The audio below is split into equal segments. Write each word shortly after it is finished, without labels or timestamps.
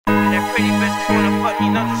pretty bitches wanna fuck me,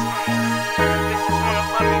 not just bitches wanna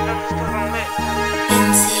fuck me, not just cause I'm lit.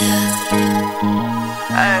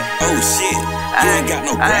 Oh shit, you ain't got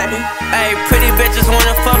no problem. Hey, pretty bitches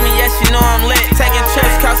wanna fuck me, yes, you know I'm lit. Taking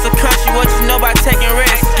trips across the country, what you know about taking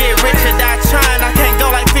risks. Get rich or die trying, I can't go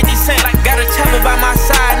like 50 Cent. Got a chopper by my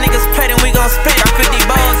side, niggas play, then we gon' spend. Got 50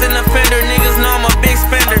 balls in the fender, niggas know I'm a big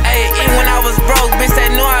spender. Ayy, even when I was broke, bitch, they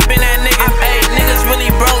knew I been that nigga. Ayy, niggas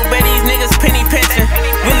really broke, bet these niggas penny pinching.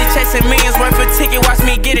 Really chasing millions worth of ticket, watch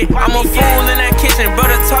me get it. I'm a fool in that kitchen,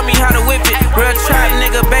 brother taught me how to whip it. Real trap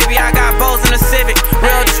nigga, baby, I got bows in the Civic.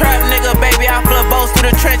 Real trap nigga, baby, I flip bows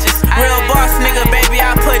through the trenches. Real boss nigga, baby,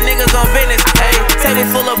 I put niggas on business. Ayy, table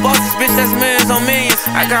full of bosses, bitch, that's millions on millions.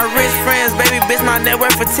 I got rich friends, baby, bitch, my net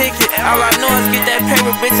worth a ticket. All I know is get that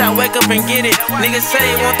paper, bitch, I wake up and get it. Niggas say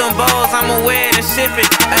they want them balls, I'ma wear it and ship it.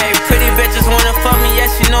 Ayy, pretty bitches wanna fuck me,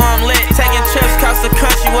 yes, you know I'm lit. Taking trips across the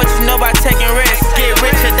country, what you know about taking risks. Get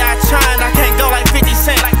rich or die trying, I can't go like 50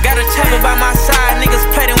 Cent. Got a chopper by my side, niggas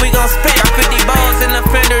play, then we gon' spend. Got 50 balls in the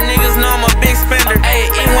fender, niggas know I'm a big spender. Ayy,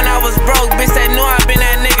 even when I was broke, bitch, they knew I been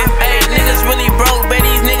that nigga. Ayy, niggas really broke, bet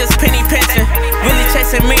these niggas penny pinching. Really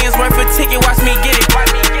chasing millions worth of ticket, watch me get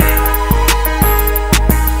it.